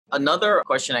Another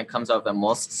question that comes up that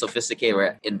most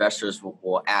sophisticated investors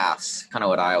will ask, kind of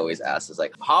what I always ask, is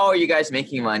like, how are you guys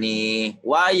making money?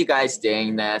 Why are you guys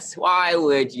doing this? Why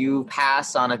would you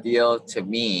pass on a deal to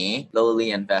me,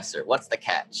 lowly investor? What's the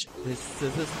catch? This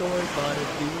is a story about a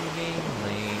dude named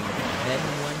Lane. And then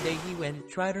one day he went and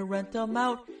tried to rent them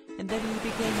out, and then he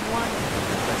became one of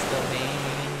the best of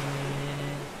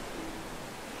man.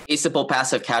 Hey, Simple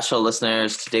Passive Cashflow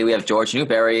listeners. Today we have Jorge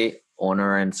Newbery,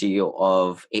 owner and CEO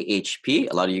of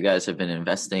AHP. A lot of you guys have been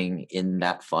investing in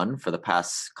that fund for the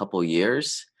past couple of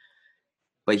years.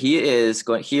 But he is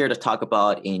here to talk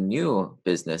about a new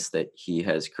business that he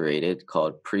has created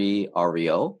called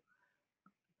PreREO.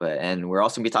 And we're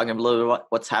also going to be talking a little bit about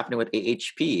what's happening with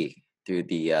AHP through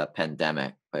the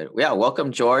pandemic. But yeah,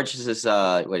 welcome, George. This is,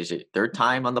 what is it, third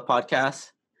time on the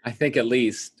podcast? I think at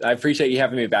least. I appreciate you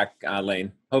having me back,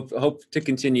 Lane. Hope to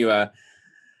continue a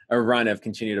run of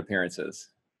continued appearances.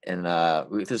 And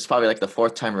this is probably like the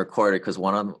fourth time recorded because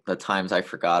one of the times I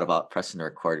forgot about pressing the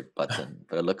record button,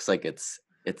 but it looks like it's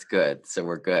good. So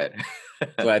we're good.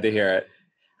 Glad to hear it.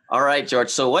 All right, George.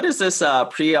 So what is this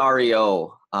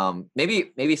PreREO?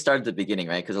 Maybe start at the beginning,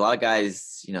 right? Because a lot of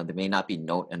guys, they may not be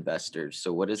note investors.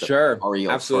 So what is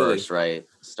PreREO first, right?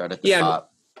 Start at the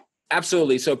top.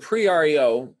 Absolutely. So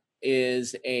PreREO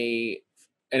is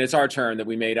and it's our term that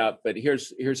we made up, but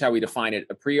here's how we define it.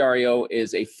 A PreREO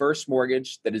is a first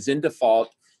mortgage that is in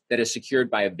default that is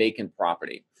secured by a vacant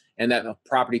property. And that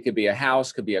property could be a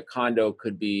house, could be a condo,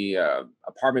 could be an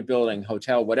apartment building,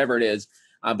 hotel, whatever it is.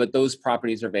 But those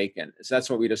properties are vacant. So that's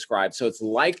what we describe. So it's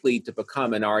likely to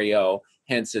become an REO,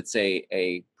 hence it's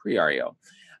a PreREO.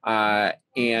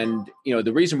 And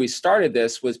the reason we started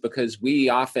this was because we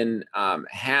often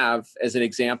have, as an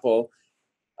example,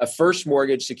 a first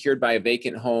mortgage secured by a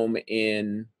vacant home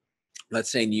in,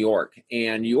 let's say, New York.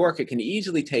 And New York, it can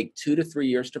easily take 2 to 3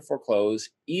 years to foreclose,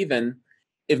 even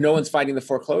if no one's fighting the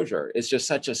foreclosure. It's just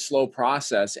such a slow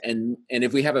process. And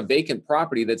if we have a vacant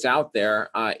property that's out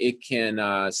there, it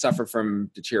can suffer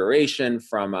from deterioration,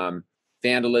 from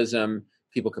vandalism.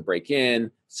 People could break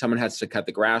in. Someone has to cut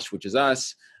the grass, which is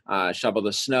us, shovel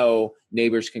the snow.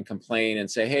 Neighbors can complain and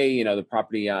say, hey, the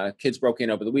property, kids broke in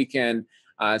over the weekend.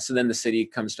 So then the city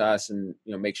comes to us and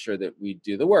makes sure that we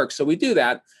do the work. So we do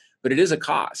that, but it is a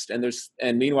cost. And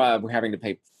meanwhile, we're having to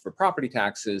pay for property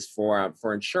taxes, for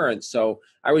insurance. So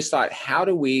I always thought,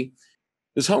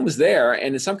 this home is there,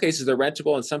 and in some cases they're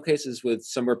rentable. In some cases, with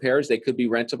some repairs, they could be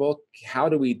rentable. How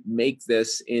do we make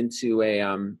this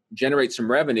into generate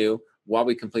some revenue while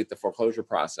we complete the foreclosure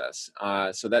process?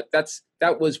 So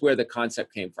that was where the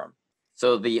concept came from.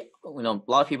 So a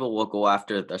lot of people will go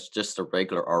after that's just the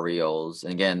regular REOs.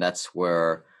 And again, that's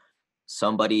where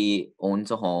somebody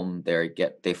owns a home,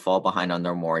 they fall behind on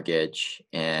their mortgage.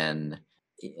 And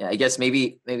I guess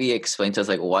maybe explain to us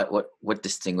like what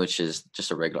distinguishes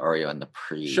just a regular REO and the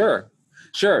pre. Sure.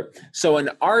 So an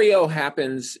REO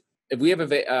happens if we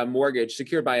have a mortgage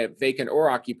secured by a vacant or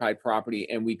occupied property,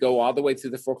 and we go all the way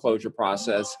through the foreclosure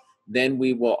process, then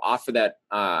we will offer that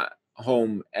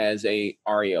home as a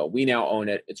REO. We now own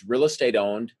it. It's real estate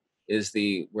owned is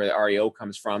where the REO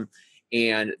comes from.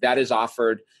 And that is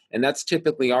offered. And that's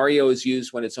typically REO is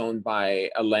used when it's owned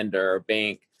by a lender,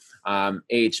 bank,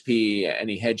 AHP,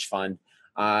 any hedge fund.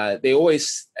 They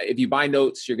always, if you buy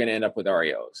notes, you're going to end up with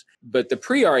REOs. But the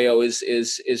PreREO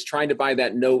is trying to buy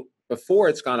that note before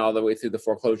it's gone all the way through the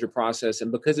foreclosure process.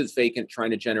 And because it's vacant,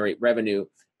 trying to generate revenue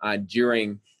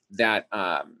during that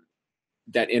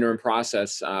interim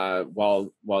process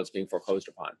while it's being foreclosed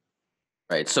upon.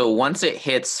 Right. So once it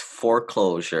hits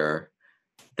foreclosure,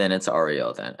 then it's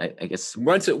REO then, I guess.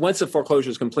 Once the foreclosure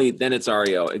is complete, then it's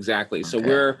REO. Exactly. Okay. So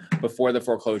we're before the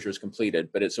foreclosure is completed,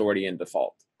 but it's already in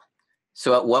default.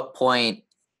 So at what point,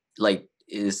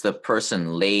 is the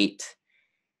person late?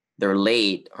 They're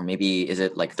late, or maybe is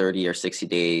it like 30 or 60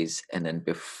 days, and then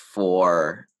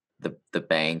before the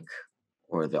bank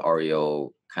or the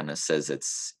REO kind of says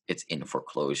it's in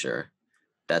foreclosure,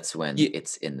 that's when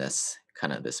it's in this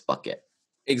bucket.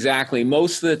 Exactly.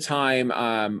 Most of the time,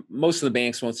 most of the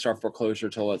banks won't start foreclosure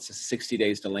till it's 60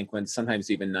 days delinquent,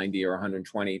 sometimes even 90 or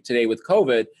 120. Today with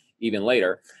COVID, even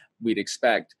later, we'd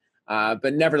expect.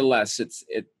 But nevertheless,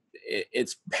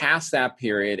 it's past that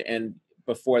period and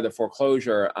before the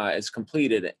foreclosure is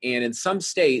completed. And in some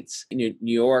states, New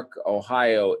York,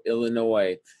 Ohio,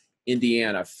 Illinois,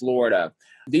 Indiana, Florida,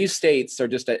 these states are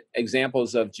just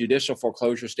examples of judicial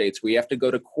foreclosure states where you have to go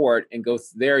to court and go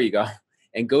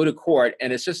to court.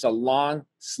 And it's just a long,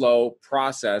 slow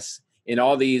process in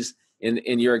all these,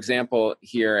 in your example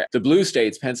here, the blue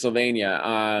states,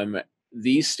 Pennsylvania,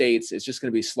 these states, it's just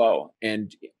going to be slow.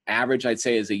 And average, I'd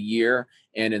say, is a year.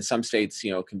 And in some states,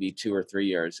 it can be 2 or 3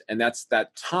 years. And that's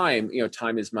that time,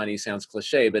 time is money sounds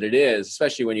cliche, but it is,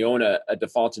 especially when you own a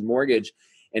defaulted mortgage.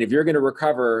 And if you're going to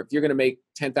recover, if you're going to make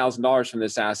 $10,000 from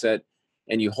this asset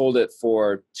and you hold it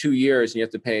for 2 years and you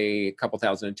have to pay a couple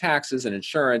thousand in taxes and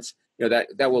insurance,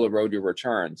 that will erode your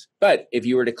returns. But if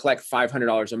you were to collect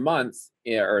 $500 a month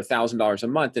or $1,000 a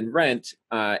month in rent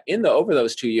over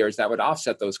those 2 years, that would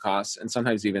offset those costs and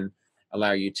sometimes even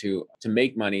allow you to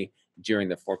make money during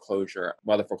the foreclosure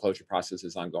while the foreclosure process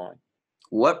is ongoing.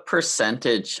 What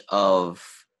percentage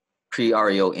of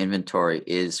pre-REO inventory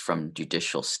is from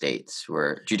judicial states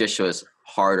where judicial is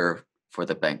harder for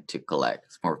the bank to collect?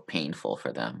 It's more painful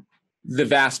for them. The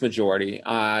vast majority.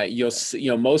 You'll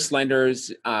see, most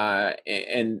lenders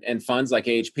and funds like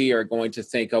AHP are going to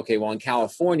think, okay, well, in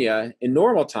California, in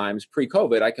normal times,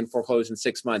 pre-COVID, I can foreclose in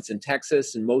 6 months. In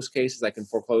Texas, in most cases, I can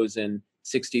foreclose in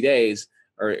 60 days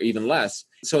or even less.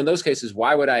 So in those cases,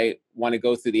 why would I want to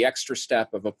go through the extra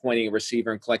step of appointing a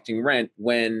receiver and collecting rent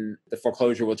when the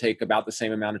foreclosure will take about the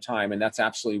same amount of time? And that's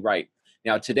absolutely right.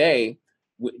 Now, today,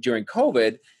 during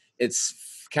COVID, it's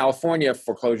California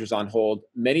foreclosures on hold.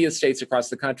 Many of the states across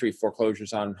the country,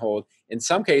 foreclosures on hold. In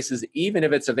some cases, even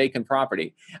if it's a vacant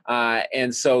property.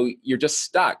 And so you're just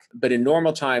stuck. But in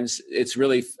normal times, it's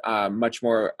really much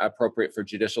more appropriate for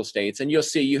judicial states. And you'll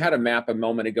see, you had a map a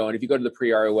moment ago. And if you go to the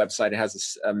PreREO website, it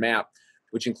has a map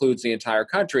which includes the entire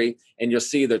country. And you'll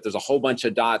see that there's a whole bunch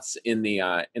of dots in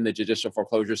the judicial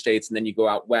foreclosure states. And then you go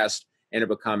out west and it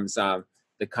becomes,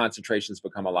 the concentrations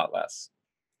become a lot less.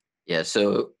 Yeah,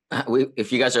 so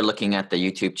if you guys are looking at the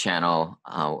YouTube channel,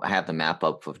 I have the map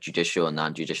up of judicial and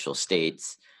non-judicial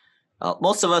states.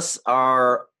 Most of us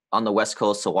are on the West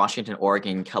Coast, so Washington,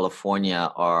 Oregon,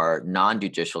 California are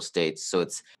non-judicial states. So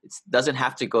it doesn't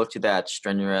have to go to that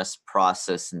strenuous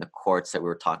process in the courts that we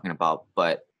were talking about.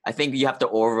 But I think you have to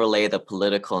overlay the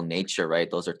political nature, right?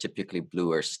 Those are typically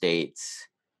bluer states.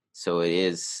 So it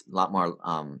is a lot more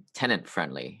tenant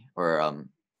friendly or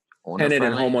tenant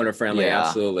and homeowner friendly. Yeah.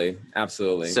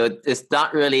 Absolutely. So it's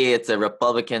not really, it's a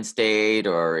Republican state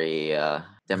or a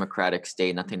Democratic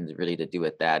state, nothing really to do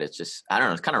with that. It's just, I don't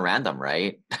know, it's kind of random,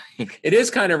 right? It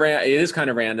is kind of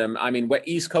random. I mean,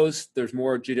 East Coast, there's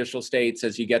more judicial states.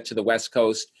 As you get to the West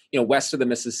Coast, west of the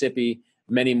Mississippi,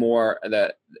 many more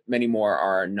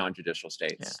are non-judicial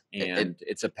states, and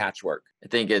it's a patchwork. I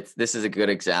think this is a good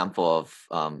example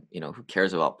of who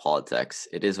cares about politics.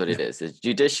 It is what it is. It's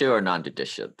judicial or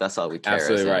non-judicial. That's all we care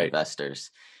as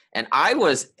investors. And I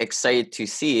was excited to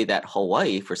see that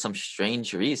Hawaii, for some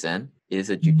strange reason, is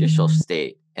a judicial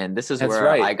state. And this is where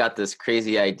I got this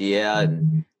crazy idea.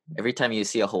 And every time you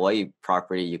see a Hawaii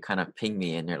property, you kind of ping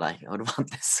me and you're like, what about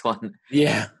this one?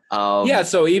 Yeah.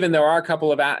 So even there are a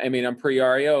couple of, on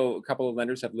PreREO, a couple of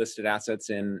lenders have listed assets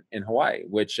in Hawaii,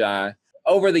 which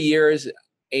over the years,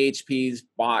 AHP's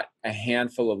bought a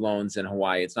handful of loans in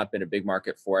Hawaii. It's not been a big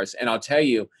market for us. And I'll tell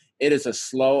you, it is a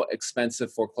slow,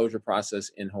 expensive foreclosure process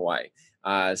in Hawaii.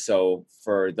 So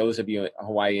for those of you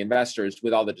Hawaii investors,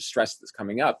 with all the distress that's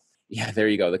coming up, there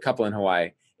you go, the couple in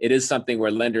Hawaii. It is something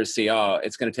where lenders see,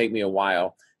 it's going to take me a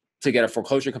while to get a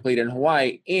foreclosure completed in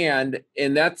Hawaii. And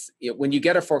that's, when you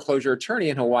get a foreclosure attorney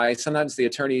in Hawaii, sometimes the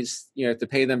attorneys, have to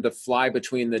pay them to fly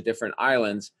between the different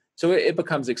islands. So it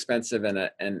becomes expensive and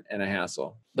a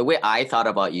hassle. The way I thought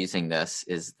about using this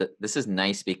is that this is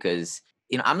nice because,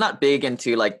 I'm not big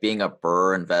into like being a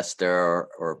BRRRR investor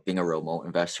or being a remote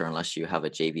investor unless you have a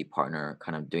JV partner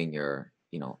kind of doing your,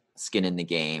 skin in the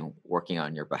game, working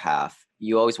on your behalf.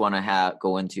 You always want to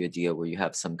go into a deal where you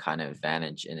have some kind of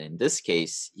advantage. And in this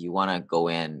case, you want to go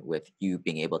in with you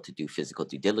being able to do physical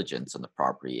due diligence on the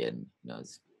property and,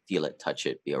 feel it, touch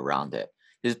it, be around it.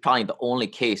 This is probably the only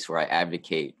case where I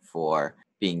advocate for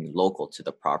being local to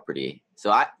the property.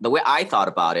 So the way I thought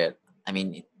about it,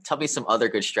 tell me some other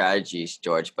good strategies,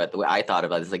 George, but the way I thought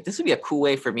about it is like, this would be a cool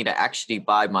way for me to actually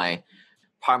buy my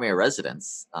primary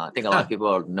residence. I think a lot of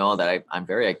people know that I'm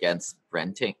very against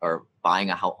renting or buying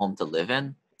a home to live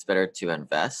in. It's better to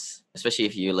invest, especially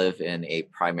if you live in a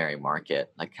primary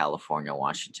market like California,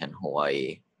 Washington,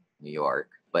 Hawaii, New York.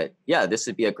 But yeah, this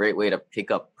would be a great way to pick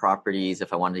up properties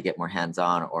if I wanted to get more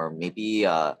hands-on, or maybe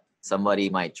somebody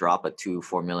might drop a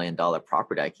 $2-4 million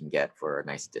property I can get for a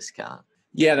nice discount.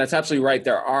 Yeah, that's absolutely right.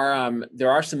 There are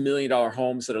some $1 million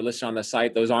homes that are listed on the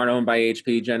site. Those aren't owned by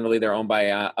AHP. Generally, they're owned by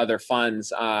other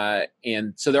funds.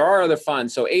 And so there are other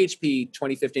funds. So AHP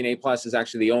 2015 A+ is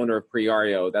actually the owner of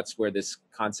PreREO. That's where this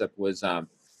concept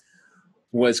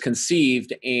was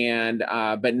conceived. And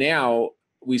but now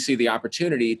we see the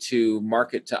opportunity to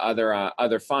market to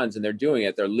other funds, and they're doing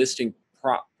it. They're listing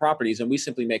properties, and we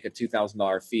simply make a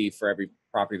 $2,000 fee for every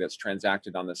property that's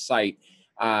transacted on the site.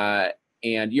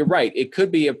 And you're right, it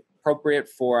could be appropriate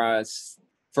for us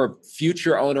for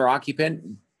future owner occupant.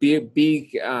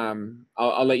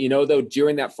 I'll let you know though,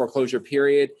 during that foreclosure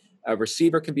period, a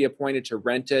receiver can be appointed to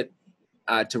rent it,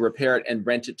 to repair it and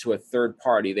rent it to a third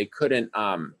party. They couldn't,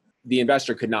 the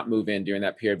investor could not move in during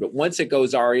that period. But once it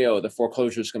goes REO, the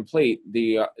foreclosure is complete,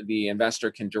 the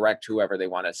investor can direct whoever they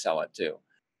want to sell it to.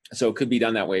 So it could be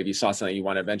done that way. If you saw something you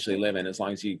want to eventually live in, as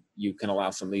long as you can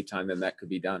allow some lead time, then that could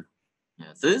be done. Yeah,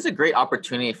 so this is a great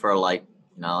opportunity for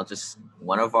just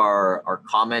one of our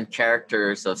common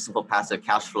characters of Simple Passive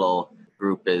Cashflow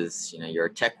group is, you're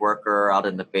a tech worker out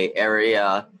in the Bay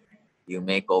Area. You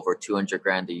make over 200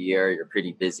 grand a year. You're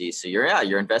pretty busy. So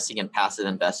you're investing in passive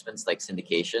investments like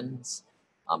syndications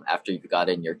after you've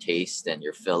gotten your taste and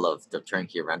your fill of the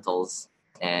turnkey rentals.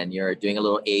 And you're doing a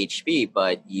little AHP,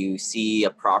 but you see a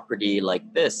property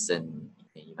like this and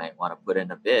you might want to put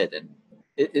in a bid. And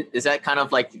is that kind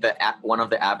of like one of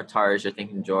the avatars you're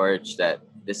thinking, George, that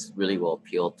this really will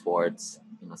appeal towards,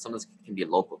 someone can be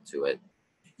local to it?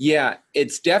 Yeah,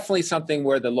 it's definitely something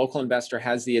where the local investor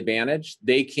has the advantage.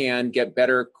 They can get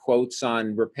better quotes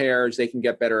on repairs. They can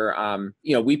get better,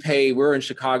 we're in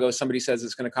Chicago. Somebody says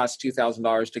it's going to cost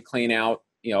 $2,000 to clean out,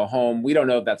 a home. We don't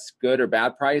know if that's good or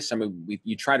bad price. I mean,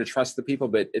 you try to trust the people,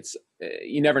 but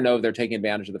you never know if they're taking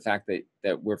advantage of the fact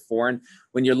that we're foreign.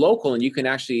 When you're local and you can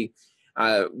actually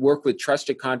work with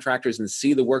trusted contractors and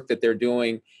see the work that they're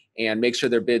doing and make sure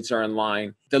their bids are in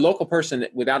line. The local person,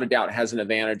 without a doubt, has an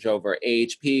advantage over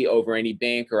AHP, over any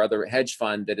bank or other hedge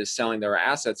fund that is selling their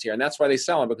assets here. And that's why they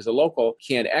sell them, because a local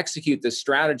can execute this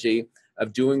strategy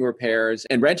of doing repairs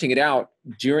and renting it out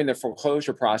during the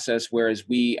foreclosure process, whereas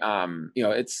we,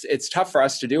 it's tough for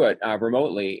us to do it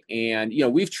remotely. And,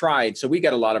 we've tried, so we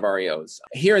get a lot of REOs.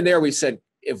 Here and there, we said,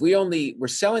 if we're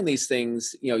selling these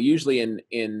things, usually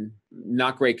in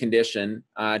not great condition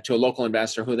to a local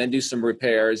investor who then do some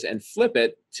repairs and flip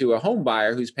it to a home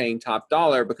buyer who's paying top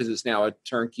dollar because it's now a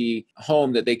turnkey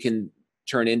home that they can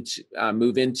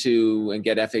move into and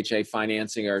get FHA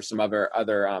financing or some other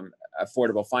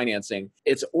affordable financing.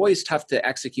 It's always tough to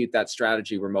execute that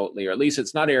strategy remotely, or at least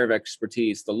it's not area of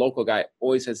expertise. The local guy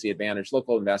always has the advantage.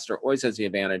 Local investor always has the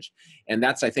advantage. And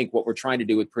that's, I think, what we're trying to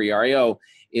do with PreREO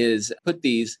is put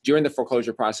these during the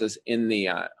foreclosure process in the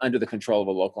under the control of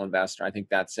a local investor. I think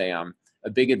that's a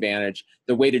big advantage.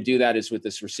 The way to do that is with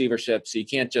this receivership. So you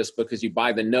can't just, because you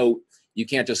buy the note, you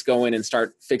can't just go in and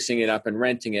start fixing it up and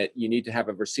renting it. You need to have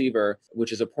a receiver,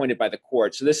 which is appointed by the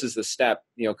court. So this is the step,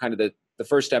 kind of the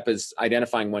first step is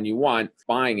identifying one you want,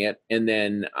 buying it, and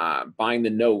then buying the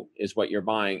note is what you're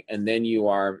buying. And then you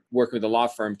are working with a law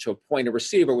firm to appoint a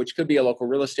receiver, which could be a local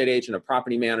real estate agent, a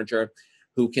property manager,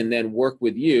 who can then work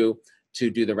with you to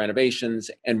do the renovations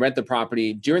and rent the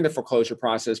property during the foreclosure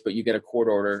process, but you get a court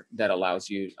order that allows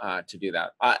you to do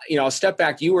that. I'll step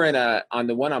back. You were on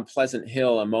the one on Pleasant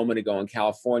Hill a moment ago in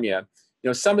California.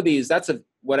 Some of these,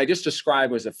 what I just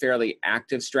described was a fairly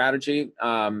active strategy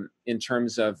in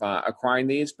terms of acquiring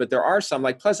these, but there are some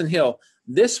like Pleasant Hill.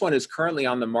 This one is currently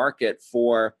on the market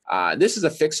for, this is a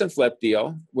fix and flip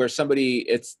deal where somebody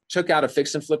took out a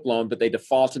fix and flip loan, but they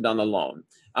defaulted on the loan.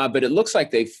 But it looks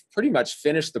like they've pretty much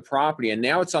finished the property, and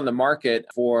now it's on the market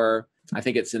for, I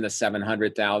think it's in the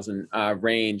 700,000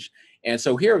 range. And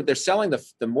so here they're selling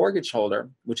the mortgage holder,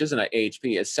 which isn't an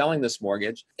AHP, is selling this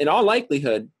mortgage. In all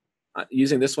likelihood,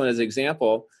 using this one as an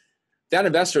example, that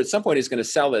investor at some point is going to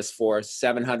sell this for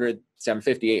 700,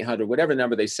 750, 800, whatever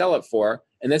number they sell it for,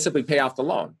 and then simply pay off the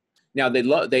loan. Now they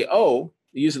owe,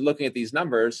 looking at these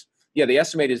numbers, the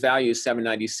estimated value is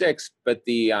 796, but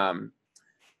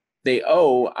they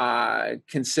owe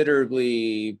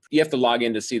considerably. You have to log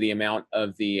in to see the amount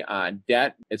of the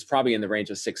debt. It's probably in the range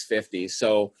of 650.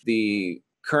 So the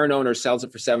current owner sells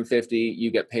it for 750. You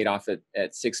get paid off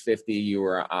at 650.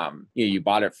 You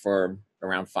bought it for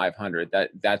around 500.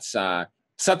 That's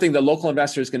something the local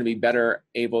investor is going to be better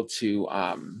able to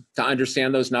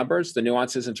understand those numbers, the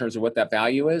nuances in terms of what that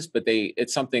value is. But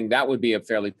it's something that would be a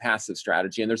fairly passive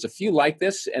strategy. And there's a few like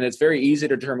this, and it's very easy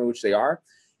to determine which they are.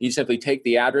 You simply take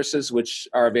the addresses which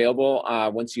are available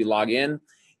once you log in,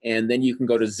 and then you can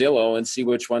go to Zillow and see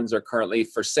which ones are currently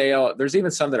for sale. There's even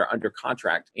some that are under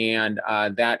contract, and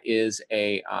that is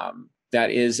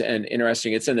an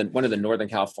interesting. It's in one of the Northern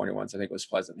California ones. I think it was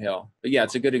Pleasant Hill. But yeah,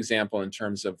 it's a good example in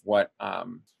terms of what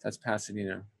that's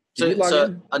Pasadena.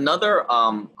 So another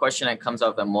question that comes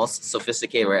up that most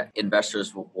sophisticated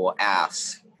investors will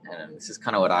ask. And this is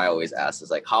kind of what I always ask is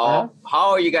like, how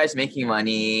are you guys making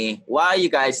money? Why are you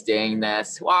guys doing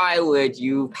this? Why would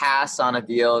you pass on a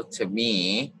deal to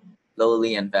me?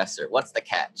 lowly investor. What's the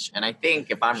catch? And I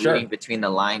think if I'm Sure. reading between the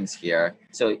lines here,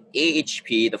 so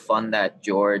AHP, the fund that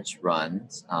George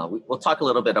runs, we'll talk a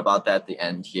little bit about that at the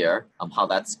end here, how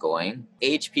that's going.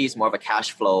 AHP is more of a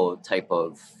cash flow type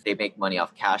of, they make money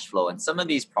off cash flow. And some of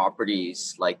these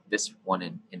properties, like this one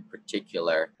in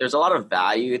particular, there's a lot of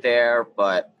value there,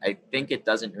 but I think it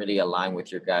doesn't really align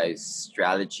with your guys'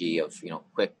 strategy of,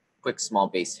 quick small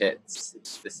base hits.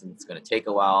 This is going to take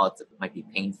a while. It might be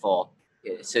painful.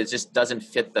 So it just doesn't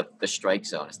fit the strike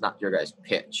zone. It's not your guys'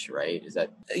 pitch, right? Is that?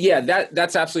 Yeah,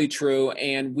 that's absolutely true.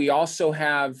 And we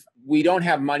don't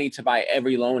have money to buy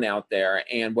every loan out there.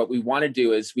 And what we want to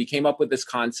do is we came up with this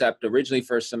concept originally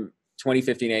for some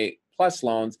 2015A plus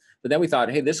loans, but then we thought,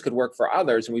 hey, this could work for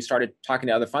others. And we started talking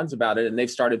to other funds about it, and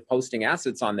they've started posting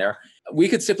assets on there. We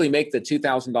could simply make the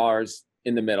 $2,000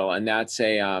 in the middle, and that's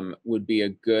would be a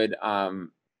good,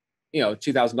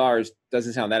 $2,000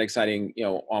 doesn't sound that exciting,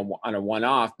 on a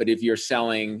one-off. But if you're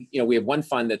selling, we have one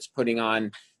fund that's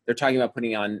they're talking about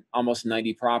putting on almost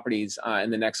 90 properties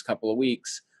in the next couple of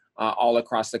weeks, all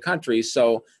across the country.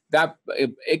 So that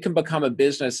it can become a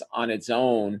business on its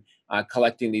own,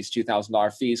 collecting these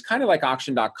 $2,000 fees, kind of like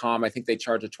auction.com. I think they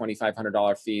charge a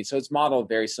 $2,500 fee. So it's modeled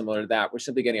very similar to that. We're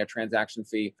simply getting a transaction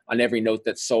fee on every note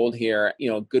that's sold here.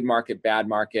 Good market, bad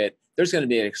market. There's going to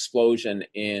be an explosion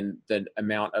in the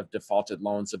amount of defaulted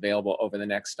loans available over the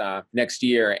next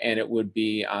year. And it would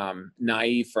be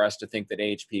naive for us to think that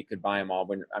AHP could buy them all.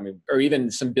 Or even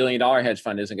some billion-dollar hedge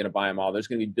fund isn't going to buy them all. There's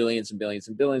going to be billions and billions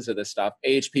and billions of this stuff.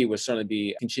 AHP will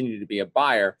certainly continue to be a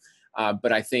buyer.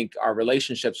 But I think our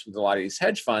relationships with a lot of these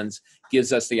hedge funds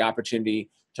gives us the opportunity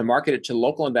to market it to a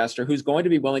local investor who's going to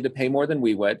be willing to pay more than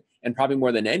we would, and probably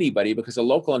more than anybody, because a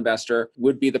local investor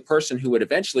would be the person who would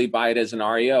eventually buy it as an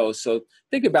REO. So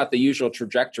think about the usual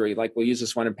trajectory. Like we'll use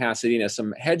this one in Pasadena.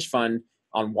 Some hedge fund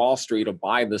on Wall Street will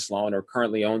buy this loan or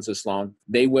currently owns this loan.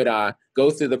 They would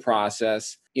go through the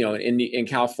process. In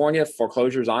California,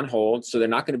 foreclosure is on hold, so they're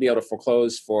not going to be able to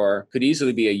foreclose could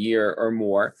easily be a year or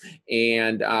more.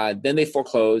 And then they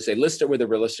foreclose, they list it with a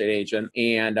real estate agent,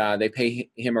 and they pay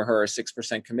him or her a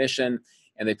 6% commission,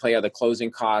 and they pay other closing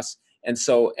costs. And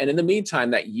in the meantime,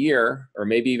 that year, or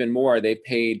maybe even more, they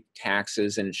paid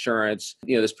taxes and insurance.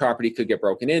 This property could get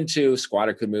broken into,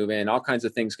 squatter could move in, all kinds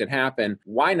of things could happen.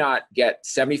 Why not get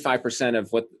 75%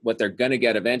 of what they're going to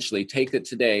get eventually, take it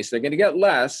today? So they're going to get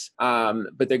less,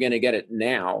 but they're going to get it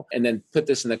now, and then put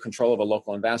this in the control of a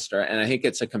local investor. And I think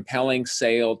it's a compelling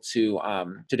sale to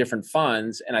different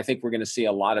funds. And I think we're going to see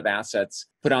a lot of assets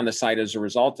put on the site as a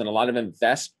result, and a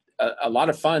lot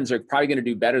of funds are probably going to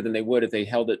do better than they would if they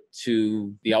held it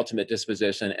to the ultimate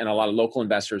disposition. And a lot of local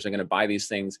investors are going to buy these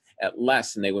things at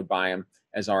less than they would buy them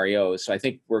as REOs. So I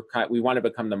think we want to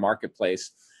become the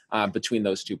marketplace between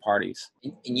those two parties.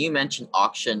 And you mentioned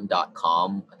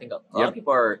auction.com. I think a lot of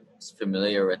people are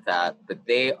familiar with that, but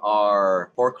they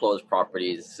are foreclosed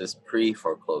properties. This is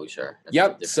pre-foreclosure.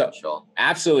 Yep. So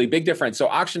absolutely big difference. So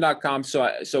auction.com.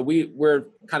 So we're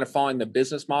kind of following the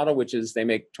business model, which is they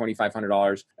make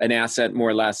 $2,500 an asset, more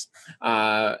or less.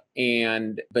 But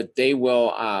they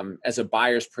will, as a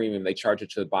buyer's premium, they charge it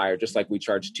to the buyer, just like we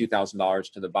charge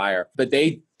 $2,000 to the buyer. But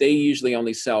they usually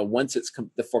only sell once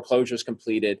the foreclosure is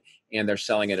completed and they're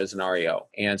selling it as an REO.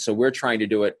 And so we're trying to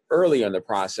do it early in the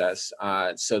process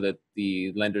so that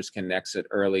the lenders can exit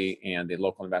early and the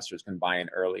local investors can buy in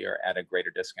earlier at a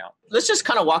greater discount. Let's just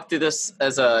kind of walk through this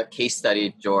as a case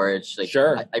study, George.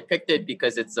 Sure. I picked it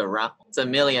because it's $1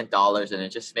 million and it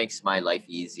just makes my life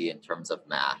easy in terms of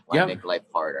math. Why make life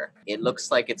harder? It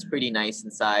looks like it's pretty nice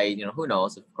inside. Who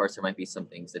knows? Of course, there might be some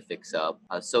things to fix up.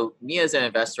 So me as an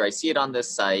investor, I see it on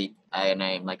this site. And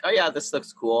I'm like, oh yeah, this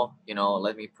looks cool.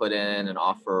 Let me put in an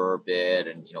offer or bid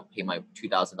and, pay my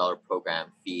 $2,000 program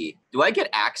fee. Do I get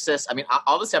access?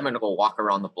 Obviously I'm going to go walk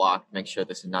around the block, make sure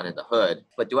this is not in the hood,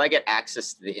 but do I get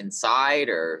access to the inside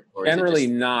or generally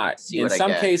not? In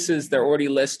some cases, they're already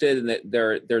listed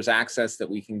and there's access that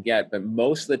we can get. But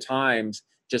most of the times,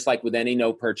 just like with any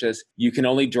no purchase, you can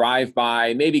only drive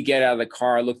by, maybe get out of the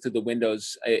car, look through the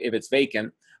windows if it's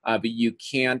vacant, but you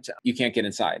can't get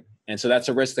inside. And so that's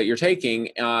a risk that you're taking.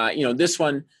 This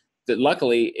one, that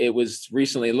luckily it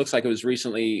looks like it was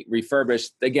recently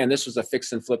refurbished. Again, this was a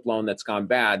fix and flip loan that's gone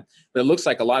bad, but it looks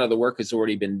like a lot of the work has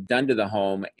already been done to the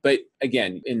home. But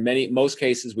again, in most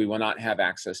cases, we will not have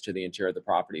access to the interior of the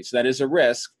property. So that is a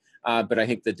risk. But I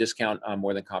think the discount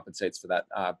more than compensates for that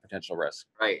potential risk.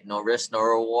 Right. No risk, no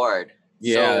reward.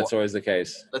 Yeah, So that's always the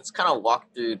case. let's kind of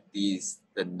walk through the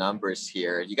numbers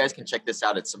here. You guys can check this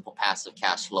out at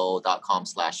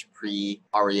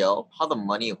simplepassivecashflow.com/pre-REO. How the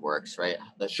money works, right?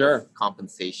 The Sure.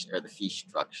 compensation or the fee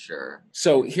structure.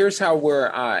 So here's how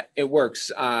it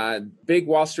works. Big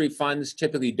Wall Street funds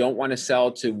typically don't want to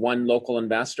sell to one local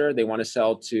investor. They want to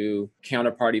sell to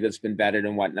counterparty that's been vetted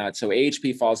and whatnot. So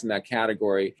AHP falls in that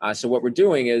category. So what we're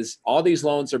doing is all these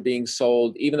loans are being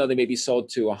sold, even though they may be sold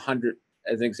to 100,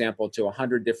 as an example, to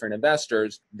 100 different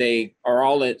investors, they are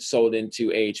all sold into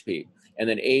AHP. And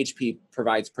then AHP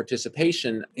provides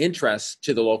participation interest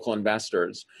to the local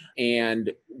investors.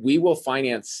 And we will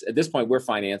finance, at this point, we're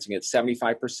financing at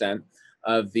 75%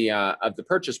 of the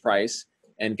purchase price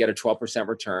and get a 12%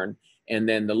 return. And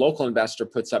then the local investor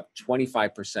puts up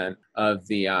 25% of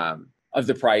the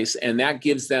price. And that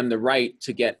gives them the right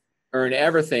to earn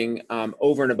everything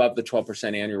over and above the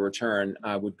 12% annual return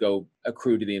would go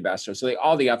accrue to the investor. So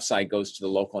all the upside goes to the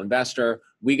local investor.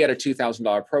 We get a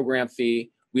 $2,000 program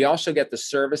fee. We also get the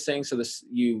servicing. So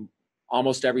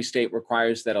almost every state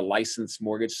requires that a licensed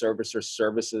mortgage servicer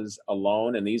services a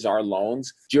loan, and these are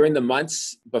loans. During the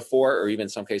months before, or even in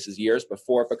some cases years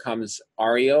before it becomes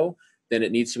REO, then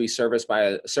it needs to be serviced by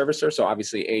a servicer. So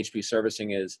obviously AHP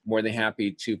Servicing is more than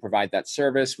happy to provide that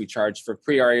service. We charge for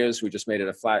pre-REOs. We just made it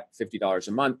a flat $50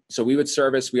 a month. So we would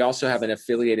service. We also have an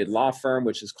affiliated law firm,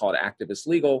 which is called Activist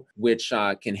Legal, which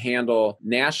can handle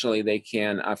nationally. They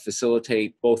can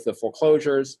facilitate both the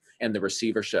foreclosures and the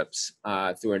receiverships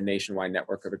through a nationwide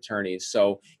network of attorneys.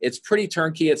 So it's pretty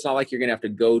turnkey. It's not like you're going to have to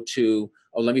go to,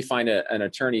 oh, let me find an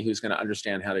attorney who's going to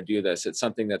understand how to do this. It's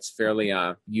something that's fairly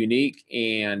unique.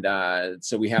 And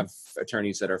so we have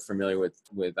attorneys that are familiar with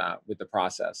the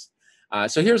process.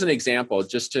 So here's an example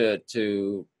just to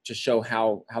show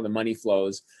how the money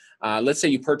flows. Let's say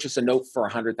you purchase a note for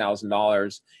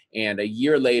 $100,000 and a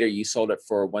year later you sold it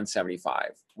for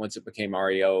 $175. Once it became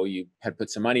REO, you had put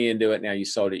some money into it. Now you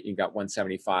sold it, you got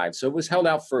 $175. So it was held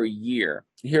out for a year.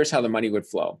 Here's how the money would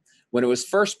flow. When it was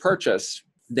first purchased,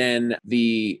 then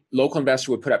the local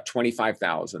investor would put up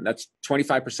 $25,000. That's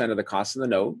 25% of the cost of the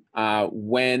note.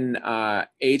 When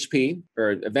AHP,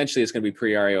 or eventually it's going to be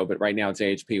pre-REO, but right now it's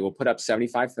AHP, will put up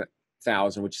 $75,000,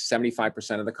 which is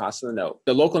 75% of the cost of the note.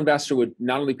 The local investor would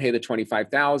not only pay the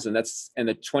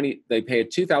 $25,000, they pay a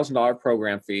 $2,000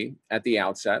 program fee at the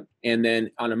outset, and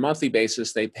then on a monthly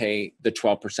basis they pay the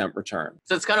 12% return.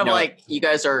 So it's kind of like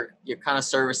you're kind of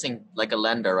servicing like a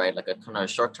lender, right? Like a kind of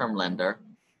short-term lender.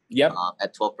 Yep.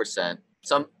 At 12%.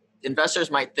 Some investors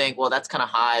might think, well, that's kind of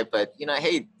high, but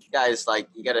hey, guys, like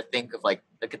you got to think of look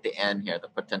at the end here, the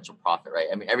potential profit, right?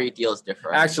 I mean, every deal is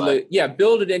different. Actually, yeah,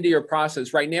 build it into your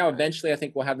process. Right now, eventually, I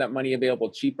think we'll have that money available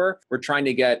cheaper. We're trying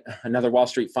to get another Wall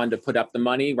Street fund to put up the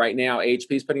money. Right now,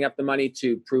 AHP is putting up the money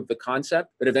to prove the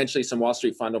concept, but eventually some Wall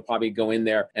Street fund will probably go in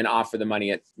there and offer the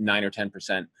money at 9 or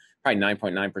 10%, probably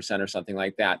 9.9% or something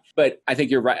like that. But I think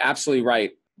you're right, absolutely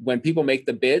right. When people make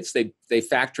the bids, they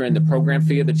factor in the program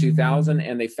fee of the $2,000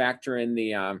 and they factor in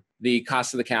the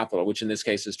cost of the capital, which in this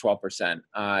case is 12%.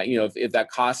 If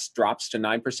that cost drops to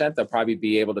 9%, they'll probably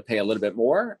be able to pay a little bit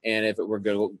more. And if it were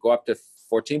going to go up to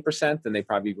 14%, then they'd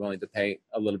probably be willing to pay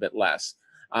a little bit less.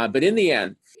 But in the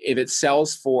end, if it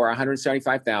sells for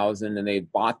 $175,000 and they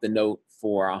bought the note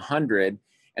for $100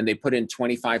 and they put in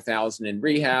 $25,000 in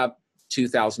rehab,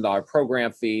 $2,000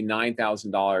 program fee,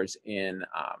 $9,000 in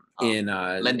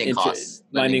lending costs,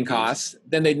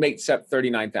 then they'd make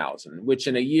 $39,000, which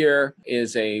in a year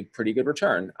is a pretty good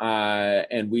return.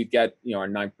 And we'd get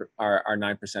our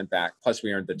 9% back. Plus,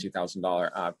 we earned the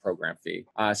 $2,000 program fee.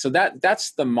 So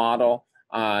that's the model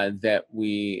that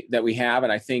we have,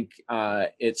 and I think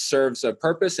it serves a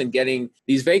purpose in getting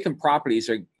these vacant properties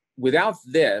are. Without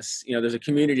this, there's a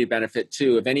community benefit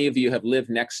too. If any of you have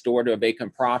lived next door to a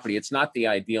vacant property, it's not the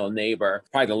ideal neighbor.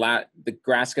 Probably the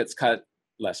grass gets cut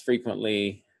less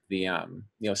frequently.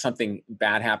 Something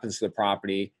bad happens to the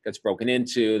property, gets broken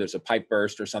into, there's a pipe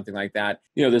burst or something like that.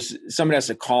 Someone has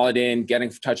to call it in, get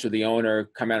in touch with the owner,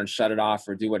 come out and shut it off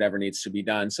or do whatever needs to be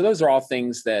done. So those are all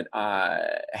things that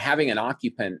having an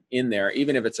occupant in there,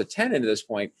 even if it's a tenant at this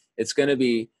point, it's going to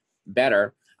be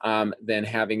better than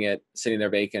having it sitting there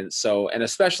vacant. So, and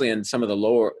especially in some of the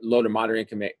low to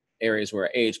moderate income areas where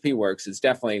AHP works, it's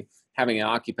definitely having an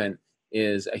occupant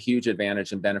is a huge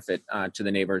advantage and benefit to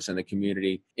the neighbors and the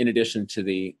community, in addition to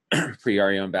the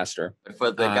pre-REO investor.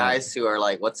 For the guys who are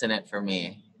like, what's in it for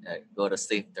me? Go to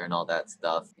sleep there and all that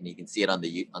stuff. And you can see it on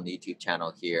the YouTube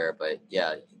channel here. But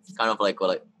yeah, it's kind of like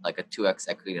a 2x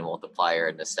equity multiplier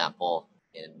in the sample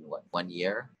in what, 1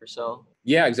 year or so?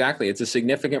 Yeah, exactly. It's a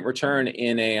significant return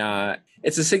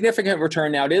it's a significant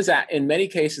return. Now it is, in many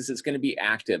cases, it's going to be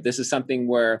active. This is something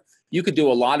where you could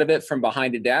do a lot of it from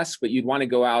behind a desk, but you'd want to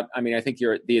go out. I mean, I think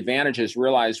the advantage is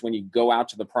realized when you go out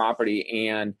to the property,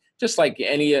 and just like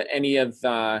any of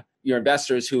your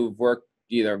investors who've worked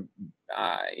either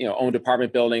owned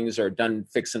apartment buildings or done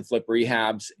fix and flip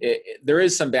rehabs, there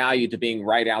is some value to being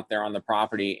right out there on the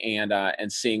property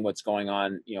and seeing what's going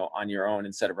on, on your own,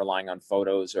 instead of relying on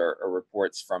photos or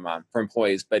reports from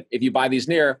employees. But if you buy these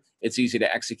near, it's easy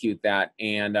to execute that,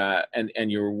 and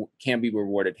you can be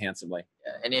rewarded handsomely.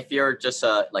 And if you're just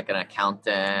like an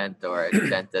accountant or a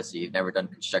dentist, you've never done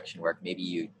construction work, maybe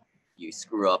you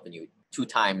screw up and you 2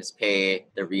 times pay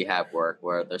the rehab work,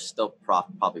 where there's still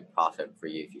probably profit for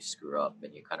you if you screw up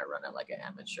and you kind of run it like an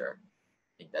amateur.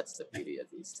 I think that's the beauty of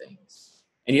these things.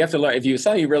 And you have to learn, if you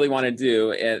something you really want to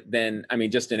do it, then, I mean,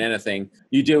 just in anything,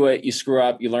 you do it, you screw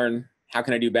up, you learn, how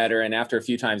can I do better? And after a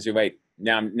few times, you wait,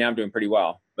 now I'm doing pretty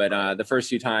well. But the first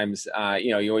few times,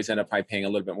 you always end up probably paying a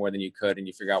little bit more than you could, and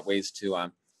you figure out ways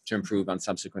to improve on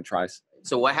subsequent tries.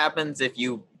 So what happens if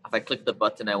I click the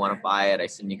button, I want to buy it, I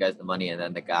send you guys the money, and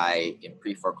then the guy in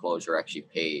pre-foreclosure actually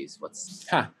pays? What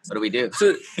do we do?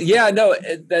 So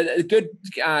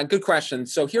good question.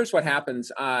 So here's what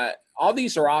happens. All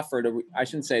these are offered, I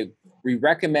shouldn't say, we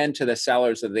recommend to the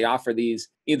sellers that they offer these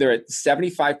either at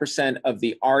 75% of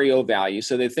the REO value.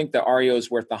 So they think the REO is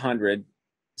worth 100,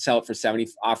 sell it for 70,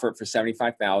 offer it for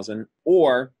 75,000,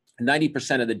 or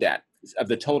 90% of the debt, of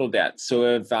the total debt. So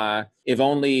if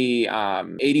only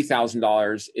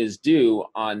 $80,000 is due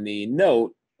on the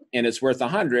note and it's worth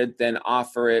 100, then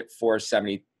offer it for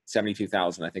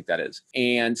 72,000, I think that is.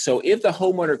 And so if the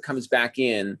homeowner comes back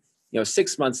in,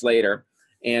 6 months later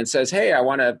and says, "Hey, I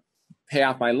want to pay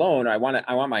off my loan. I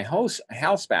want my house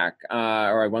back,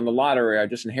 or I won the lottery, I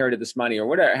just inherited this money," or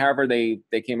whatever, however they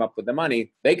came up with the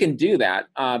money, they can do that.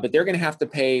 But they're going to have to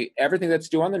pay everything that's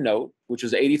due on the note, which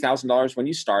was $80,000 when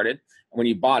you started, when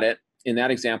you bought it, in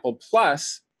that example,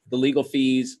 plus the legal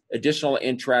fees, additional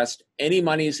interest, any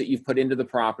monies that you've put into the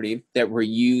property that were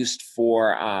used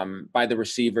for by the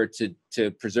receiver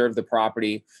to preserve the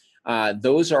property.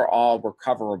 Those are all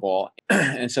recoverable.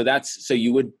 And so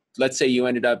you would, let's say you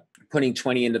ended up putting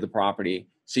 20 into the property.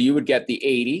 So you would get the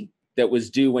 80 that was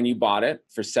due when you bought it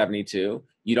for 72.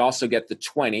 You'd also get the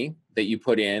 20 that you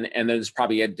put in, and then there's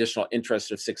probably additional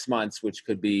interest of 6 months, which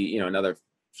could be, another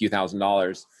few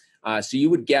 $1,000s. So you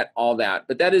would get all that.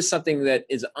 But that is something that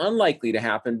is unlikely to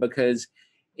happen, because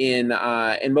in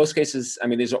most cases, I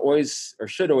mean, these are always, or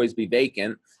should always, be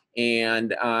vacant.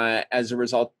 And as a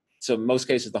result, so in most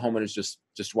cases, the homeowners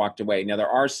just walked away. Now, there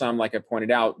are some, like I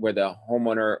pointed out, where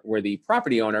the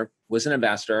property owner was an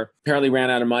investor, apparently ran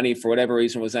out of money for whatever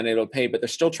reason, was unable to pay, but they're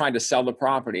still trying to sell the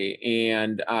property.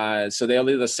 And so they'll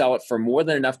either sell it for more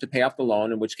than enough to pay off the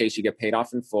loan, in which case you get paid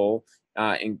off in full,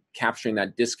 and capturing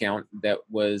that discount that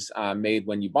was made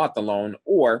when you bought the loan,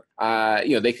 or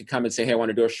they could come and say, "Hey, I want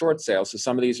to do a short sale." So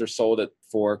some of these are sold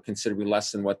for considerably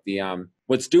less than what the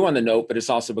what's due on the note, but it's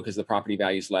also because the property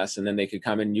value is less. And then they could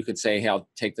come in, and you could say, "Hey, I'll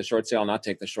take the short sale, not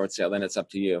take the short sale." Then it's up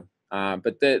to you.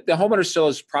 But the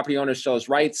homeowner property owner still has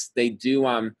rights. They do,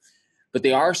 but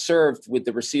they are served with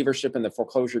the receivership and the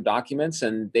foreclosure documents,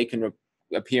 and they can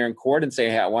appear in court and say,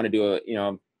 "Hey, I want to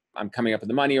do I'm coming up with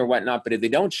the money," or whatnot. But if they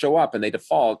don't show up and they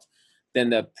default, then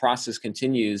the process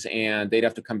continues, and they'd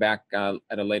have to come back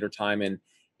at a later time and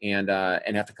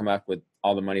have to come up with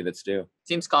all the money that's due.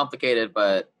 Seems complicated,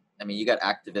 but I mean, you got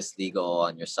activist legal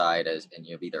on your side, and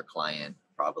you'll be their client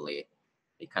probably.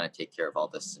 They kind of take care of all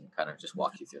this and kind of just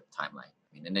walk you through the timeline.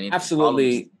 I mean, and then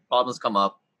absolutely, problems come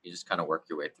up, you just kind of work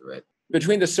your way through it.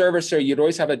 Between the servicer, you'd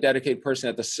always have a dedicated person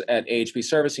at AHP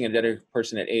Servicing and a dedicated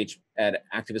person at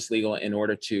Activist Legal in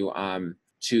order to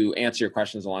answer your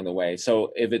questions along the way.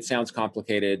 So if it sounds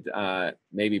complicated,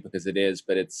 maybe because it is,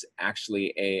 but it's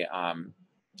actually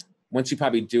once you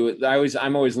probably do it,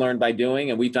 I'm always learned by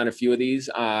doing, and we've done a few of these,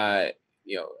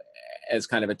 as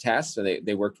kind of a test, and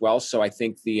they worked well. So I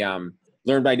think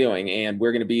learn by doing, and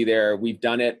we're going to be there. We've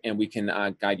done it, and we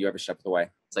can guide you every step of the way.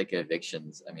 It's like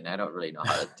evictions. I mean, I don't really know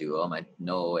how to do them. I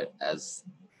know it as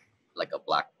like a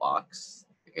black box.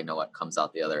 Like, I know what comes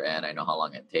out the other end. I know how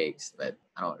long it takes, but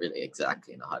I don't really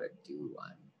exactly know how to do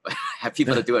one. But I have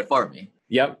people to do it for me.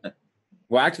 Yep.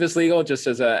 Well, Activist Legal, just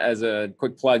as a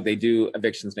quick plug, they do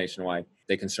evictions nationwide.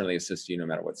 They can certainly assist you no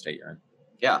matter what state you're in.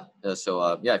 Yeah.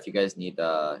 So if you guys need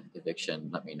eviction,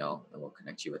 let me know, and we'll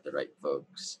connect you with the right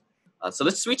folks. So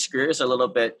let's switch gears a little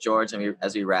bit, George.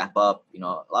 As we wrap up, a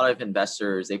lot of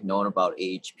investors, they've known about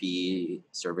AHP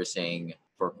servicing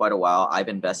for quite a while. I've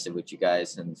invested with you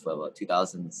guys since about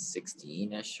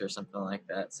 2016-ish or something like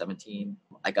that, 17.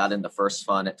 I got in the first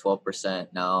fund at 12%.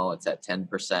 Now it's at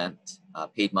 10%,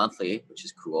 paid monthly, which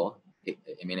is cool.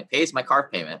 I mean, it pays my car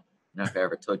payment. I don't know if I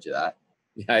ever told you that.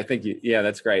 Yeah, I think yeah,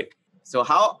 that's great. So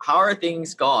how are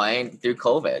things going through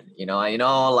COVID?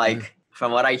 Like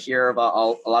from what I hear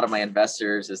about a lot of my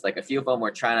investors is like a few of them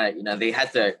were trying to, they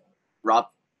had to rob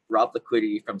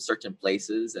liquidity from certain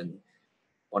places, and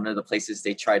one of the places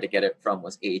they tried to get it from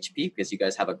was AHP, because you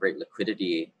guys have a great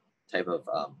liquidity type of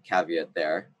caveat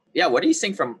there. Yeah, what are you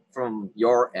seeing from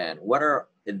your end? What are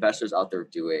investors out there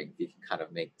doing? You can kind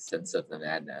of make sense of the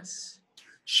madness.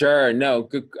 Sure. No,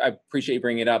 good. I appreciate you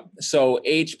bringing it up. So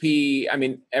AHP, I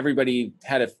mean, everybody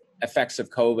had effects of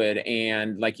COVID.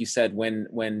 And like you said, when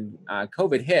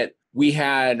COVID hit, we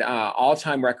had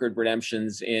all-time record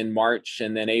redemptions in March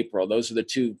and then April. Those are the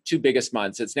two biggest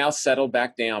months. It's now settled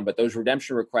back down, but those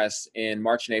redemption requests in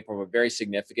March and April were very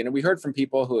significant. And we heard from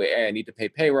people who, hey, I need to pay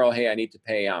payroll. Hey, I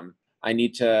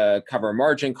need to cover a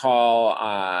margin call.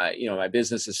 My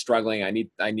business is struggling. I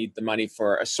need the money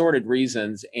for assorted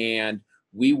reasons. And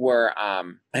we were,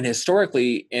 and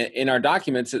historically in our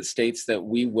documents, it states that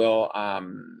we will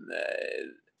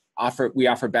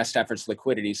offer best efforts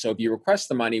liquidity. So if you request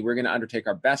the money, we're going to undertake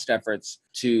our best efforts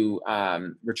to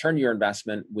return your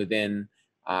investment within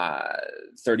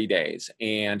 30 days.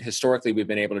 And historically, we've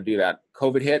been able to do that.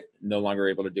 COVID hit, no longer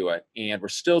able to do it. And we're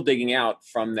still digging out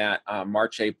from that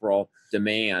March, April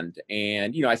demand.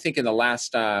 And, I think in the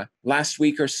last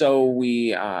week or so,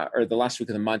 or the last week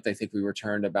of the month, I think we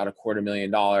returned about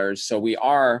 $250,000. So we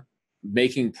are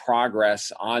making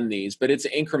progress on these, but it's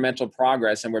incremental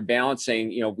progress. And we're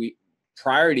balancing,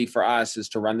 priority for us is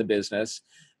to run the business.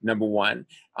 Number one.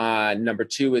 Number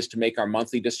two is to make our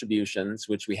monthly distributions,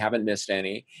 which we haven't missed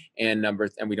any, and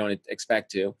we don't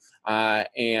expect to.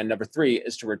 And number three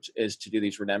is to do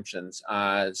these redemptions.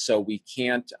 So we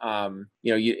can't,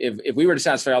 if we were to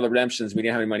satisfy all the redemptions, we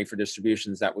didn't have any money for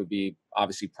distributions. That would be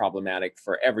obviously problematic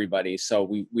for everybody.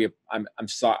 So I'm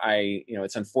sorry.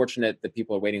 It's unfortunate that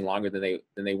people are waiting longer than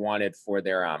they wanted for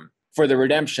the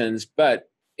redemptions, but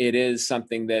it is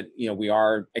something that, we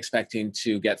are expecting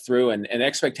to get through, and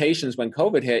expectations when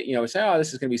COVID hit, we say, oh,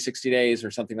 this is going to be 60 days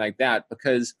or something like that.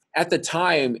 Because at the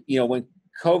time, when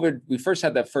COVID, we first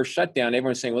had that first shutdown,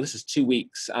 everyone was saying, well, this is 2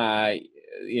 weeks,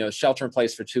 shelter in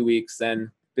place for 2 weeks,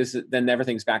 then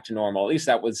everything's back to normal. At least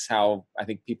that was how I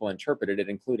think people interpreted it,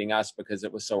 including us, because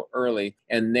it was so early.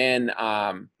 And then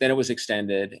it was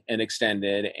extended.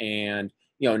 And,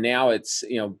 now it's,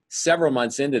 several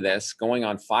months into this, going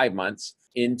on 5 months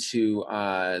into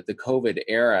the COVID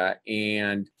era,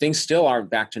 and things still aren't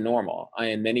back to normal.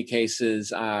 In many cases,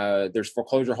 there's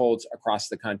foreclosure holds across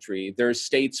the country. There's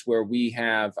states where we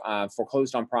have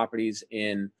foreclosed on properties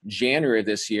in January of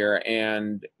this year,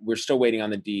 and we're still waiting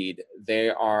on the deed.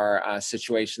 There are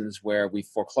situations where we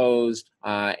foreclosed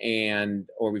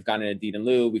or we've gotten a deed in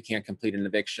lieu. We can't complete an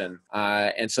eviction.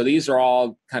 And so these are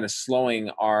all kind of slowing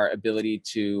our ability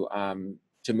to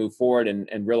move forward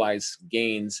and realize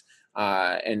gains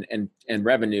and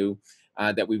revenue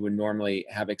that we would normally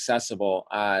have accessible.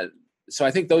 So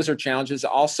I think those are challenges.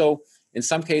 Also, in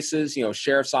some cases,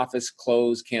 sheriff's office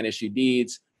closed, can't issue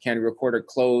deeds, county recorder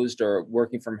closed or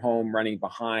working from home, running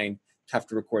behind, tough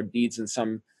to record deeds in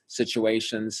some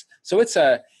situations. So it's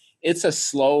a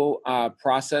slow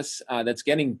process that's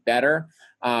getting better,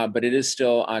 but it is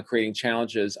still creating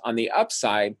challenges. On the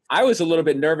upside, I was a little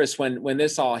bit nervous when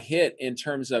this all hit, in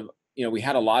terms of, we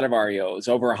had a lot of REOs,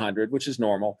 over 100, which is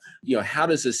normal. How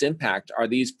does this impact? Are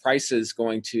these prices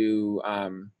going to,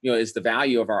 is the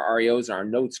value of our REOs and our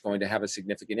notes going to have a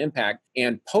significant impact?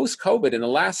 And post-COVID,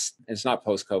 it's not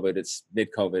post-COVID, it's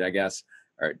mid-COVID, I guess,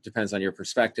 or it depends on your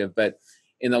perspective. But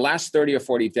in the last 30 or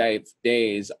 40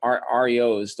 days, our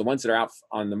REOs, the ones that are out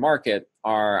on the market,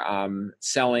 are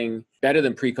selling better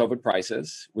than pre-COVID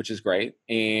prices, which is great.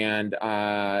 And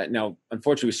now,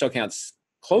 unfortunately, we still can't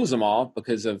close them all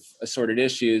because of assorted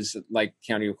issues like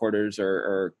county recorders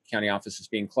or county offices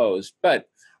being closed. But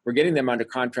we're getting them under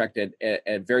contract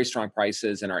at very strong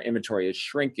prices, and our inventory is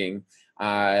shrinking,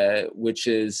 which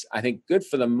is, I think, good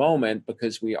for the moment,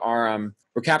 because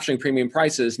we're capturing premium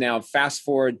prices. Now, fast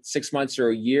forward 6 months or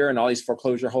a year, and all these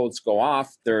foreclosure holds go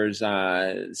off. There's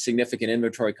significant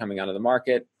inventory coming out of the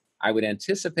market. I would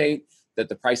anticipate that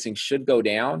the pricing should go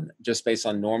down just based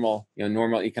on normal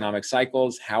economic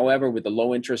cycles. However, with the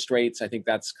low interest rates, I think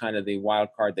that's kind of the wild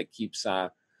card that keeps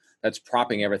that's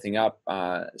propping everything up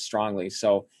strongly.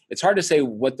 So it's hard to say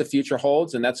what the future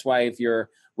holds, and that's why if you're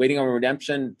waiting on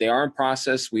redemption, they are in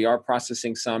process. We are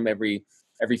processing some every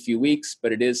few weeks,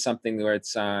 but it is something where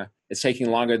it's it's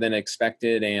taking longer than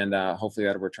expected, and hopefully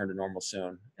that'll return to normal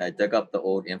soon. I dug up the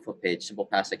old info page,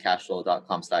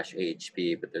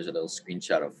 simplepassivecashflow.com/AHP, but there's a little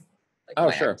screenshot of like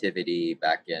my activity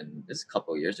back in this a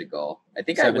couple of years ago. I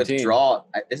think 17.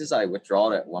 I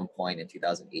withdrawed at one point in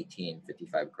 2018,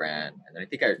 55 grand. And then I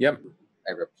think I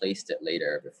replaced it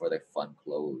later before the fund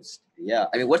closed. Yeah.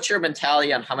 I mean, what's your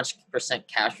mentality on how much %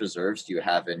 cash reserves do you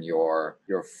have in your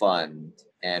fund?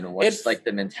 And what's like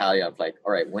the mentality of like,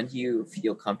 all right, when do you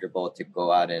feel comfortable to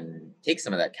go out and take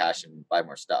some of that cash and buy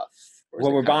more stuff?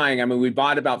 Well, we're buying. I mean, we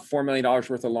bought about $4 million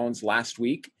worth of loans last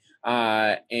week.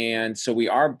 And so we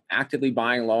are actively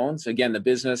buying loans. Again, the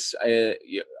business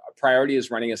priority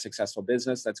is running a successful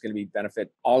business. That's going to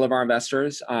benefit all of our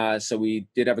investors. So we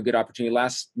did have a good opportunity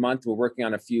last month. We're working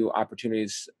on a few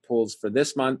opportunities pools for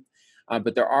this month.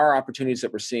 But there are opportunities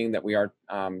that we're seeing that we are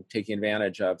taking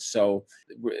advantage of. So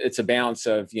it's a balance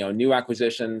of, new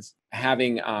acquisitions,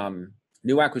 having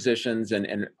new acquisitions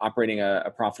and operating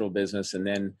a profitable business, and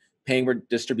then paying for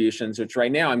distributions, which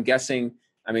right now I'm guessing,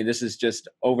 I mean, this is just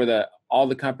over all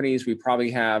the companies. We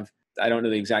probably have, I don't know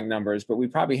the exact numbers, but we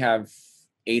probably have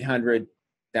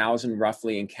 800,000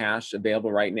 roughly in cash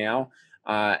available right now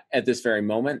at this very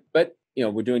moment. But,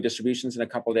 we're doing distributions in a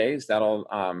couple of days. That'll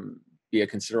be a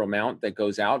considerable amount that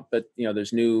goes out. But,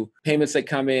 there's new payments that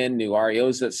come in, new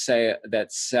REOs that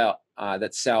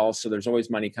sell. So there's always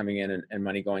money coming in and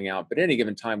money going out. But at any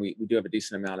given time, we do have a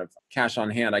decent amount of cash on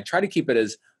hand. I try to keep it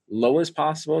as low as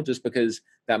possible, just because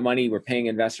that money, we're paying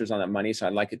investors on that money. So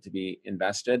I'd like it to be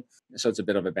invested. So it's a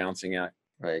bit of a balancing act.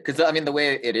 Right. Because I mean, the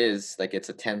way it is, like it's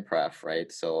a 10 pref,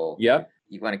 right? So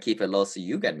you want to keep it low so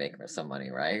you can make some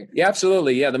money, right? Yeah,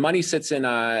 absolutely. Yeah. The money sits in,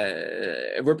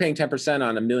 if we're paying 10%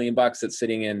 on $1 million that's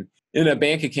sitting in a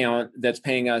bank account that's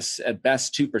paying us at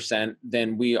best 2%,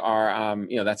 then we are,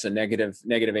 that's a negative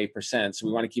 8%. So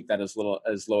we want to keep that as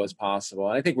low as possible.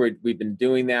 And I think we've been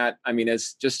doing that. I mean,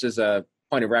 as a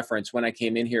point of reference, when I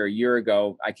came in here a year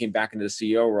ago, I came back into the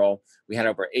CEO role. We had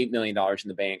over $8 million in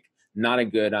the bank. Not a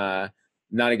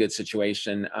good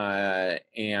situation.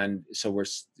 And so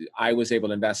I was able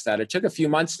to invest that. It took a few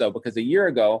months though, because a year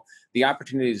ago, the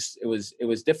opportunities, it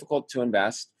was difficult to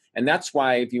invest. And that's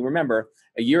why, if you remember,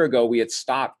 a year ago, we had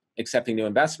stopped accepting new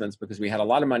investments because we had a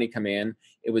lot of money come in.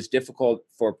 It was difficult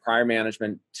for prior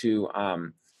management to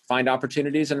find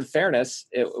opportunities. And in fairness,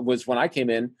 it was when I came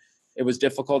in, it was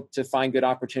difficult to find good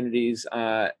opportunities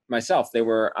myself. They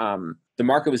were, the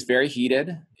market was very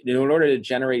heated. In order to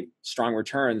generate strong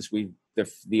returns,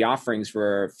 the offerings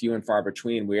were few and far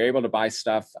between. We were able to buy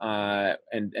stuff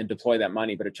and deploy that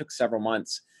money, but it took several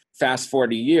months. Fast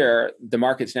forward a year, the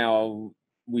market's now,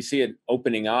 we see it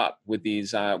opening up with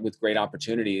these with great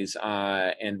opportunities,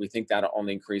 and we think that'll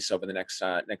only increase over the next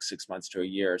 6 months to a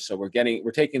year. So we're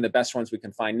taking the best ones we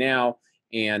can find now,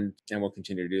 and we'll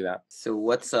continue to do that. So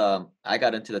what's I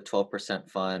got into the 12%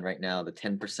 fund right now. The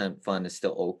 10% fund is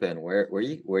still open. Where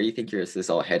you think this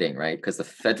all heading, right? Because the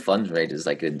Fed funds rate is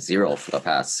like in zero for the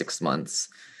past 6 months.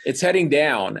 It's heading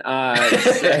down. And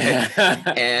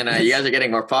you guys are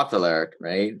getting more popular,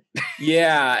 right?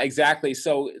 Yeah, exactly.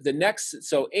 So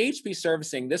AHP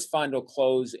Servicing, this fund will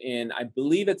close in, I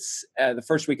believe it's the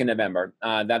first week in November.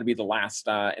 That'll be the last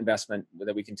investment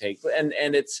that we can take. And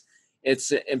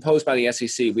it's imposed by the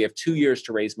SEC. We have 2 years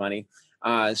to raise money.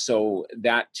 So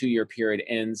that 2-year period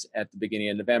ends at the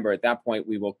beginning of November. At that point,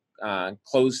 we will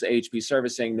close AHP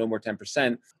Servicing, no more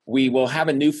 10%. We will have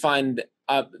a new fund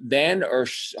up then, or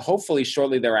hopefully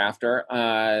shortly thereafter,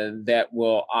 that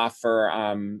will offer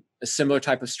a similar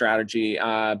type of strategy,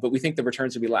 but we think the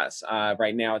returns will be less.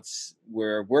 Right now,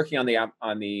 we're working on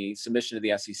the submission to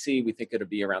the SEC. We think it'll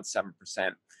be around 7%,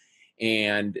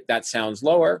 and that sounds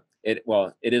lower. It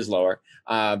is lower,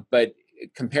 but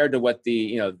compared to what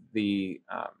the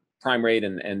prime rate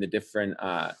and the different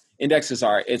indexes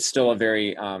are, it's still a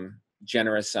very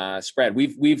generous spread.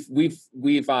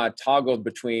 We've toggled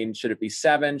between, should it be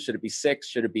 7, should it be 6,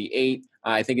 should it be 8?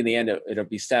 I think in the end it'll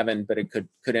be 7, but it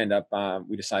could end up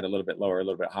we decide a little bit lower, a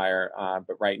little bit higher.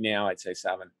 But right now I'd say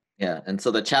 7. Yeah, and so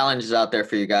the challenge is out there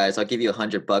for you guys. I'll give you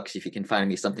 $100 if you can find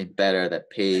me something better that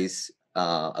pays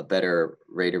a better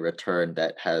rate of return,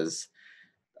 that has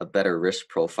a better risk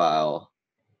profile.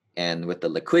 And with the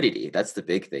liquidity, that's the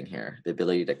big thing here. The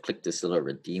ability to click this little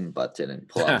redeem button and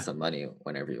pull out some money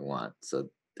whenever you want. So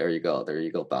there you go. There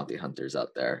you go, bounty hunters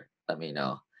out there. Let me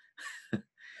know.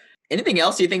 Anything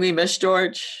else you think we missed,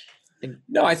 George?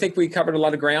 No, I think we covered a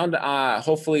lot of ground.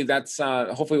 Hopefully it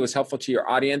was helpful to your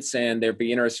audience, and they'd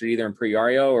be interested either in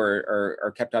PreREO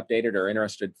or kept updated, or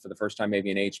interested for the first time maybe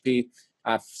in AHP.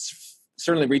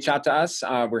 Certainly reach out to us.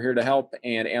 We're here to help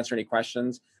and answer any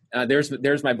questions.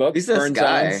 There's my book. Who's this Burn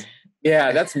guy? Zones.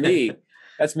 Yeah, that's me.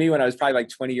 That's me when I was probably like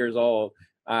 20 years old,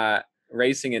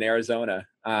 racing in Arizona.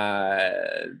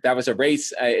 That was a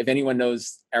race. If anyone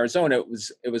knows Arizona,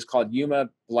 it was called Yuma.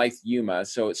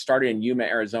 So it started in Yuma,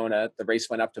 Arizona. The race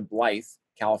went up to Blythe,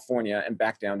 California, and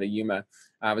back down to Yuma.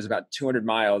 It was about 200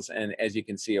 miles. And as you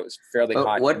can see, it was fairly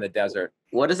hot in the desert.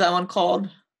 What is that one called?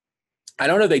 I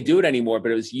don't know if they do it anymore,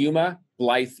 but it was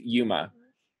Blythe, Yuma.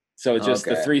 So it's just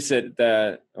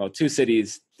two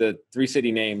cities, the 3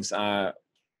 city names,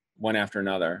 one after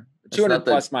another. 200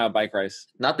 plus mile bike race.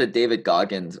 Not the David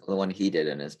Goggins, the one he did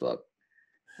in his book.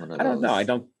 I don't know. I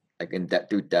don't like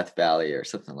through Death Valley or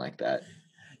something like that.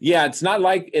 Yeah, was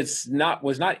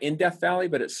not in Death Valley,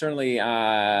 but it certainly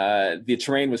the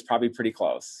terrain was probably pretty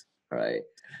close. Right.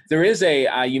 There is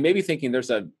you may be thinking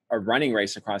there's a running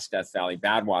race across Death Valley,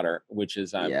 Badwater, which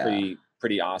is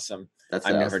pretty awesome.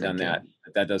 I've never done that.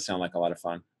 But that does sound like a lot of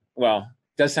fun. Well,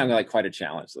 it does sound like quite a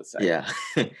challenge, let's say. Yeah.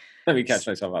 Let me catch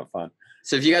myself up fun.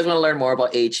 So if you guys want to learn more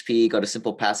about AHP, go to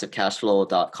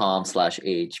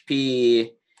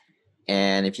SimplePassiveCashflow.com/AHP.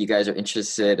 And if you guys are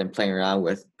interested in playing around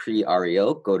with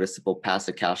PreREO, go to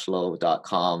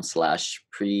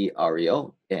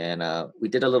SimplePassiveCashflow.com/PreREO. And we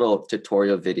did a little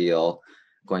tutorial video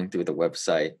going through the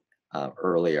website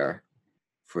earlier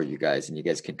for you guys, and you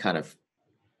guys can kind of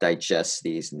digest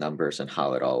these numbers and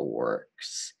how it all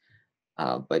works.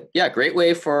 But yeah, great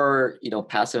way for,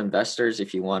 passive investors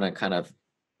if you want to kind of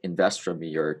invest from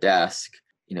your desk,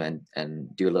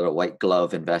 and do a little white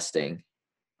glove investing.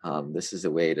 This is a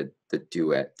way to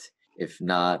do it. If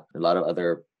not, a lot of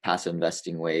other passive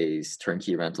investing ways,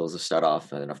 turnkey rentals to start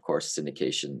off, and of course,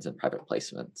 syndications and private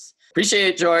placements. Appreciate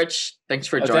it, George. Thanks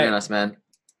for joining us, man.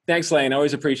 Thanks, Lane.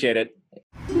 Always appreciate it.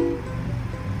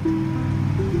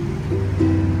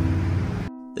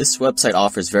 This website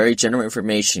offers very general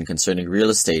information concerning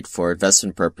real estate for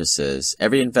investment purposes.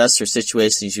 Every investor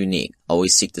situation is unique.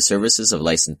 Always seek the services of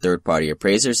licensed third-party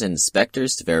appraisers and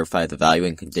inspectors to verify the value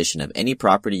and condition of any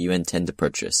property you intend to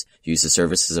purchase. Use the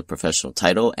services of professional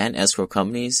title and escrow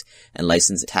companies and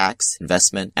licensed tax,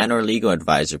 investment, and or legal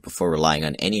advisor before relying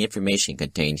on any information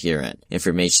contained herein.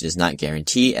 Information is not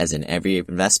guaranteed, as in every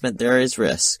investment there is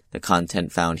risk. The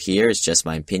content found here is just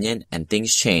my opinion, and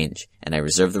things change, and I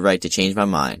reserve the right to change my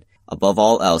mind. Above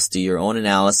all else, do your own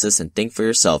analysis and think for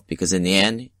yourself, because in the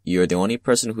end, you are the only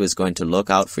person who is going to look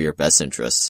out for your best interests.